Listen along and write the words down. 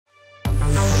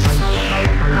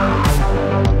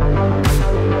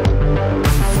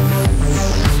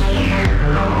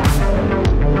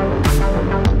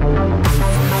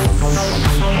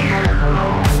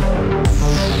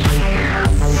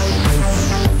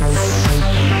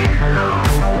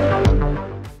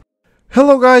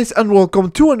Hello guys, and welcome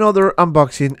to another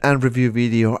unboxing and review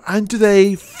video, and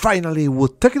today finally we're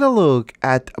taking a look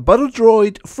at Battle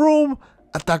Droid from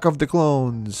Attack of the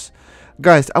Clones.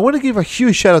 Guys, I want to give a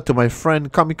huge shout out to my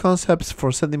friend Comic Concepts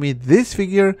for sending me this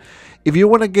figure. If you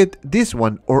want to get this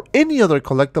one or any other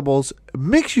collectibles,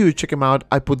 make sure you check him out.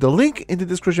 I put the link in the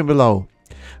description below.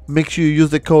 Make sure you use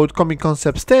the code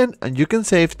ComicConcepts10 and you can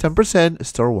save 10%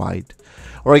 store-wide.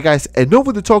 Alright guys, enough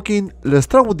with the talking, let's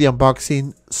start with the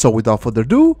unboxing. So without further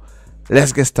ado,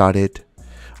 let's get started.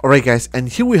 Alright guys, and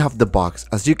here we have the box.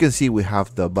 As you can see, we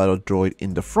have the Battle Droid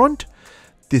in the front.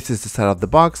 This is the side of the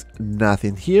box,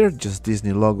 nothing here, just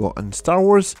Disney logo and Star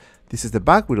Wars. This is the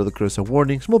back with all the clues and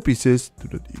warnings, small pieces, do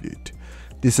not eat it.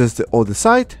 This is the other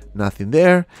side, nothing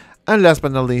there. And last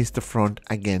but not least, the front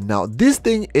again. Now this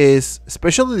thing is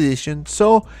special edition,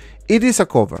 so it is a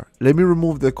cover. Let me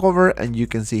remove the cover and you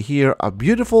can see here a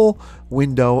beautiful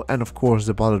window and of course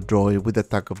the Battle Droid with the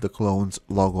Attack of the Clones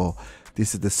logo.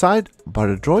 This is the side,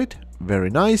 Battle Droid, very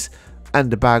nice. And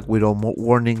the back with all more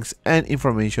warnings and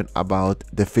information about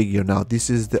the figure. Now this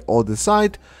is the other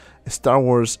side, Star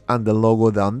Wars and the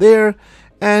logo down there.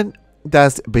 And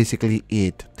that's basically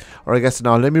it. Alright guys,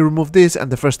 now let me remove this, and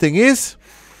the first thing is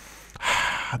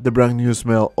the brand new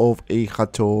smell of a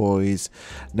Hot Toys.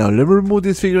 Now let me remove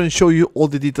this figure and show you all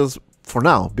the details for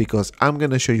now, because I'm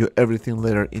gonna show you everything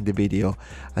later in the video.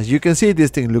 As you can see,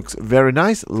 this thing looks very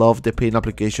nice. Love the paint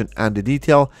application and the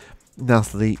detail.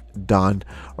 Nicely done.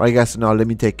 Alright guys, so now let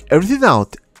me take everything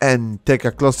out and take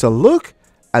a closer look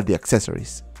at the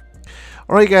accessories.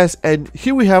 Alright guys, and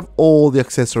here we have all the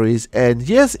accessories, and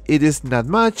yes, it is not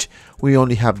much. We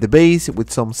only have the base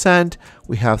with some sand.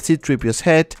 We have C-3PO's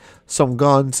head, some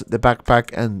guns, the backpack,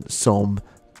 and some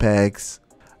pegs.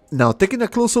 Now taking a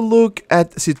closer look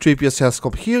at C-3PO's head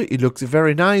sculpt here, it looks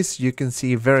very nice. You can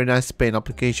see very nice paint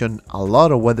application, a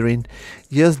lot of weathering.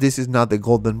 Yes, this is not the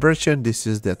golden version, this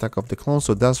is the Attack of the Clones,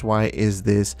 so that's why is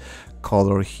this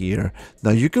color here.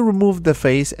 Now you can remove the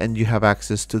face and you have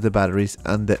access to the batteries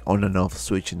and the on and off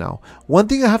switch. Now one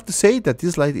thing I have to say, that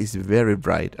this light is very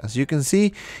bright. As you can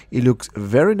see, it looks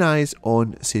very nice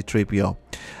on C-3PO.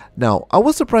 Now, I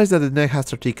was surprised that the neck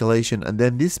has articulation, and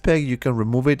then this peg, you can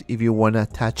remove it if you want to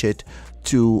attach it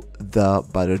to the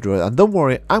Battle Droid. And don't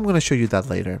worry, I'm going to show you that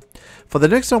later. For the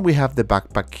next one, we have the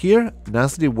backpack here,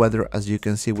 nicely weathered, as you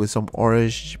can see, with some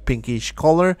orange pinkish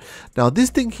color. Now this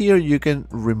thing here, you can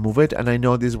remove it, and I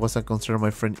know this was a concern of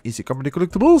my friend Easy Company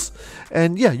Collectibles,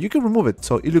 and yeah, you can remove it,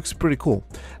 so it looks pretty cool.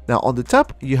 Now on the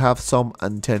top, you have some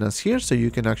antennas here, so you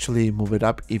can actually move it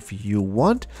up if you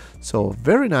want. So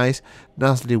very nice,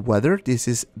 nicely weathered. This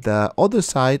is the other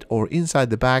side or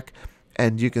inside the back,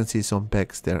 and you can see some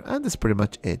pegs there, and that's pretty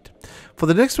much it. For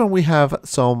the next one, we have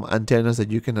some antennas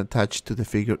that you can attach to the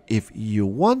figure if you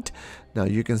want. Now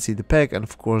you can see the peg and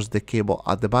of course the cable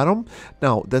at the bottom.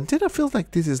 Now the antenna feels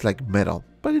like this is like metal,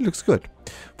 but it looks good.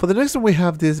 For the next one, we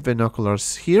have these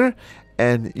binoculars here,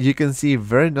 and you can see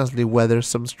very nicely weathered,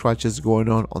 some scratches going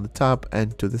on the top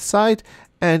and to the side,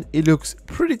 and it looks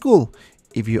pretty cool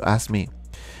if you ask me.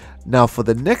 Now for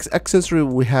the next accessory,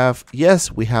 we have,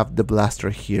 yes, we have the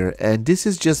blaster here, and this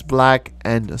is just black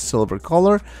and silver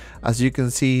color. As you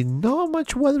can see, not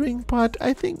much weathering, but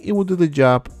I think it will do the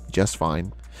job just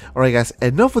fine. Alright guys,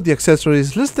 enough with the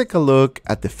accessories, let's take a look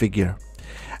at the figure.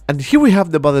 And here we have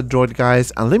the Battle Droid,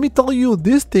 guys, and let me tell you,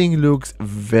 this thing looks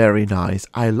very nice.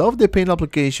 I love the paint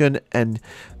application and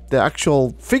the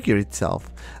actual figure itself.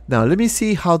 Now let me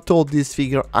see how tall this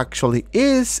figure actually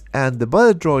is, and the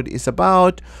Battle Droid is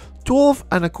about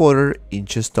 12¼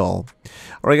 inches tall.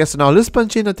 Alright guys, so now let's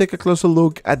punch in and take a closer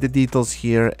look at the details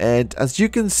here, and as you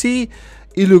can see,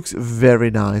 it looks very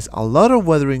nice. A lot of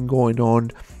weathering going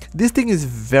on. This thing is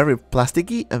very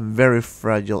plasticky and very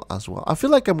fragile as well. I feel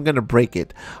like I'm gonna break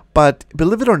it, but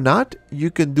believe it or not,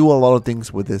 you can do a lot of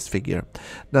things with this figure.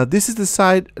 Now this is the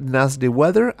side, nicely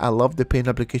weathered. I love the paint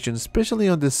application, especially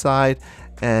on the side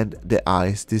and the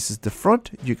eyes. This is the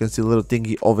front, you can see a little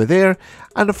thingy over there,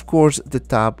 and of course the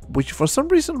top, which for some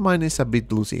reason mine is a bit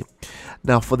loosey.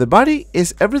 Now for the body,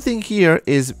 is everything here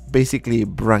is basically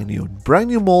brand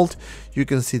new mold. You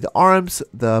can see the arms,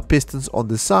 the pistons on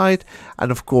the side,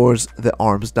 and of course the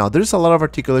arms. Now there's a lot of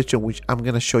articulation, which I'm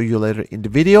gonna show you later in the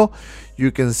video. You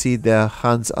can see the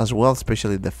hands as well,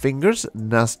 especially the fingers,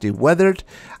 nicely weathered,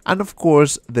 and of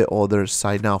course the other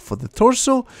side. Now for the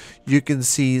torso, you can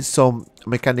see some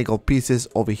mechanical pieces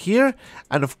over here,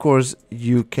 and of course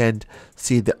you can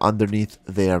see the underneath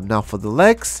there. Now for the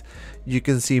legs, you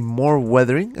can see more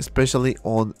weathering, especially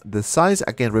on the sides.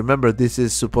 Again, remember, this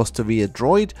is supposed to be a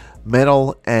droid,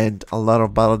 metal, and a lot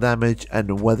of battle damage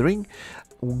and weathering.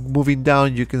 Moving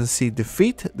down, you can see the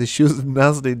feet, the shoes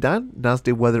nicely done,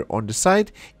 nicely weathered on the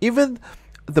side. Even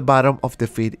the bottom of the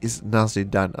feet is nicely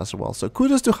done as well. So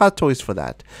kudos to Hot Toys for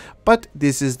that. But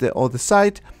this is the other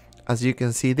side, as you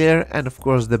can see there, and of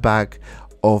course the back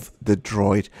of the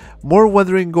droid. More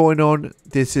weathering going on.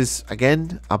 This is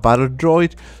again a battle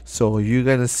droid, so you're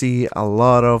gonna see a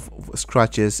lot of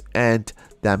scratches and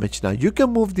damage. Now you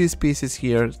can move these pieces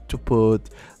here to put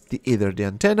either the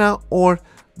antenna or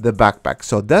the backpack,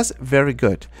 so that's very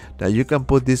good. Now you can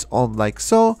put this on like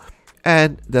so,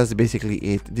 and that's basically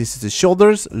it. This is the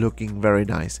shoulders, looking very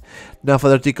nice. Now for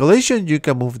the articulation, you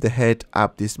can move the head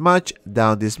up this much,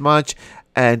 down this much,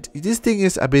 and this thing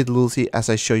is a bit loosey, as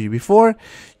I showed you before.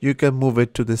 You can move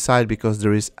it to the side because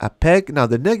there is a peg. Now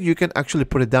the neck, you can actually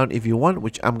put it down if you want,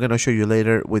 which I'm gonna show you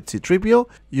later with C-3PO.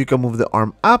 You can move the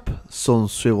arm up, some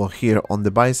swivel here on the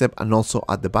bicep, and also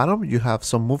at the bottom you have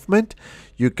some movement.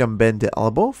 You can bend the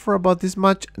elbow for about this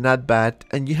much, not bad,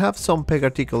 and you have some peg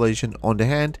articulation on the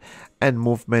hand and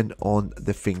movement on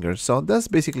the fingers. So that's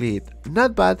basically it.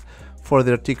 Not bad for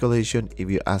the articulation, if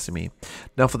you ask me.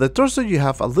 Now for the torso, you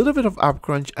have a little bit of up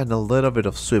crunch and a little bit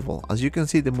of swivel. As you can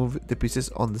see, the pieces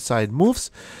on the side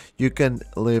moves. You can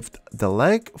lift the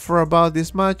leg for about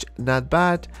this much, not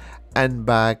bad, and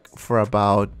back for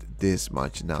about this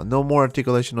much. Now no more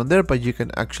articulation on there, but you can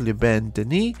actually bend the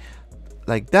knee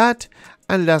like that.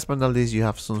 And last but not least, you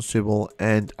have some swivel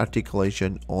and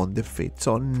articulation on the feet,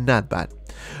 so not bad.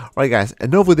 Alright guys,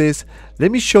 enough with this.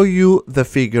 Let me show you the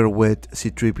figure with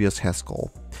C-3PO's head sculpt.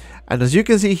 And as you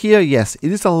can see here, yes,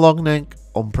 it is a long neck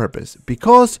on purpose,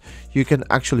 because you can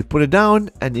actually put it down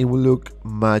and it will look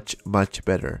much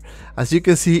better. As you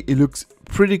can see, it looks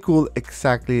pretty cool,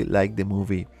 exactly like the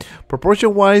movie.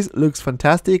 Proportion wise, looks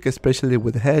fantastic, especially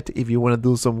with the head. If you want to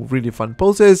do some really fun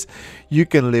poses, you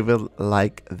can leave it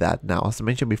like that. Now as I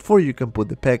mentioned before, you can put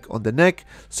the peg on the neck,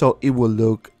 so it will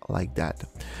look like that.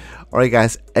 Alright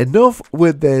guys, enough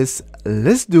with this.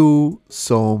 Let's do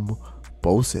some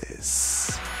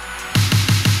poses.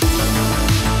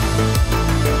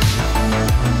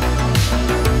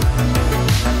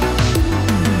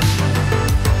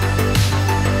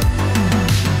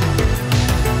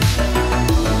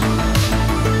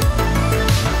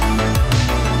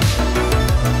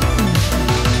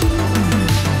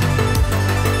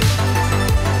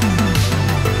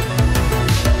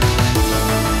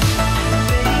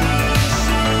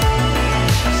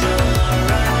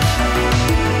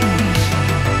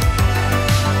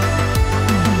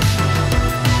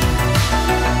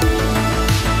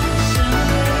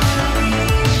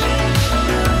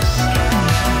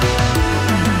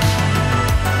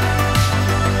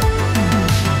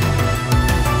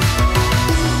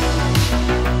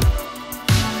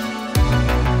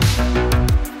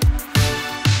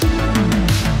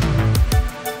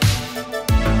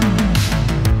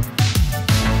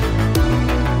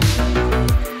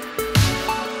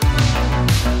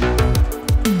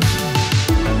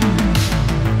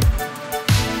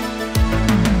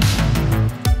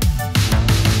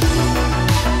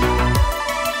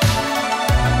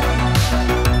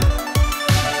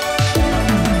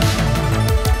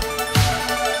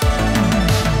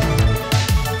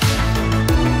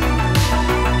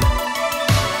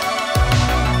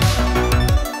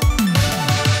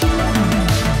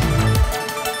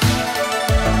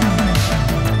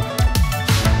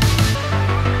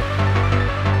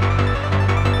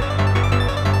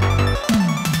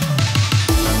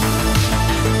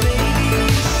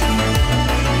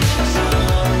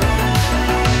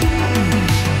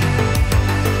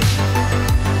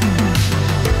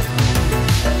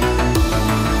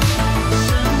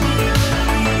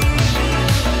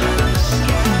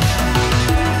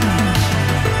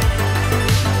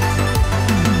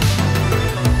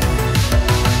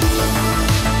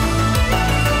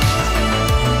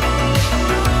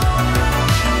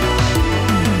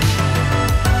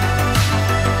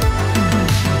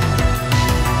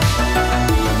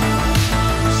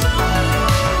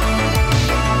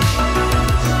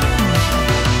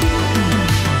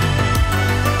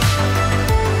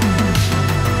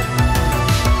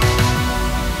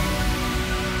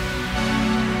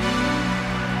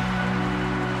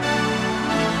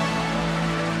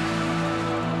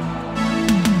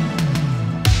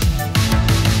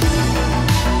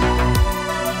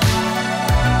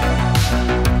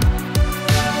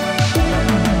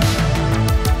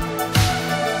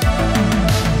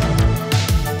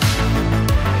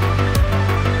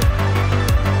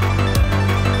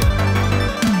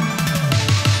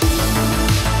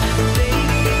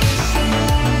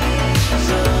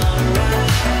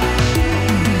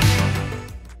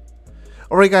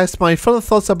 Alright guys, my final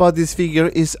thoughts about this figure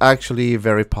is actually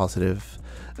very positive.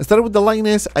 Starting with the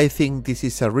likeness, I think this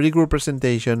is a really good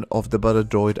representation of the battle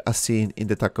droid as seen in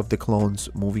the Attack of the Clones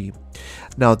movie.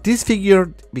 Now this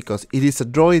figure, because it is a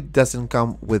droid, doesn't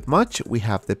come with much. We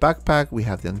have the backpack, we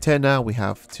have the antenna, we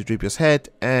have C-3PO's head,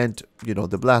 and you know,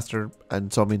 the blaster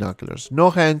and some binoculars. No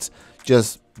hands,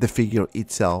 just the figure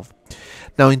itself.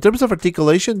 Now in terms of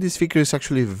articulation, this figure is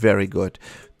actually very good.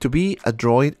 To be a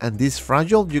droid and this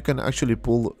fragile, you can actually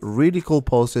pull really cool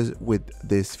poses with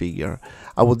this figure.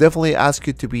 I will definitely ask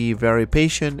you to be very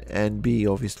patient and be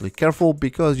obviously careful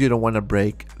because you don't want to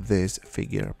break this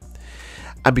figure.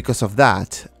 And because of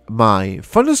that, my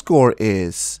final score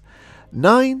is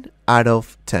 9 out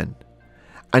of 10.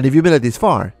 And if you made it this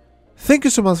far, thank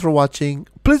you so much for watching.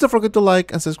 Please don't forget to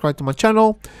like and subscribe to my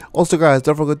channel. Also guys,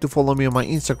 don't forget to follow me on my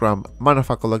Instagram,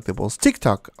 Manafa Collectibles,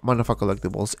 TikTok, Manafa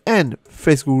Collectibles, and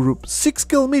Facebook group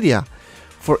 6Skill Media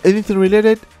for anything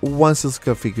related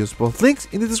 1-scale figures. Both links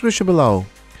in the description below.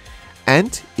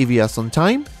 And if you have some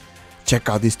time, check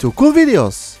out these 2 cool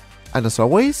videos. And as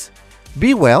always,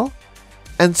 be well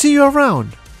and see you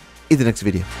around in the next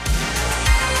video.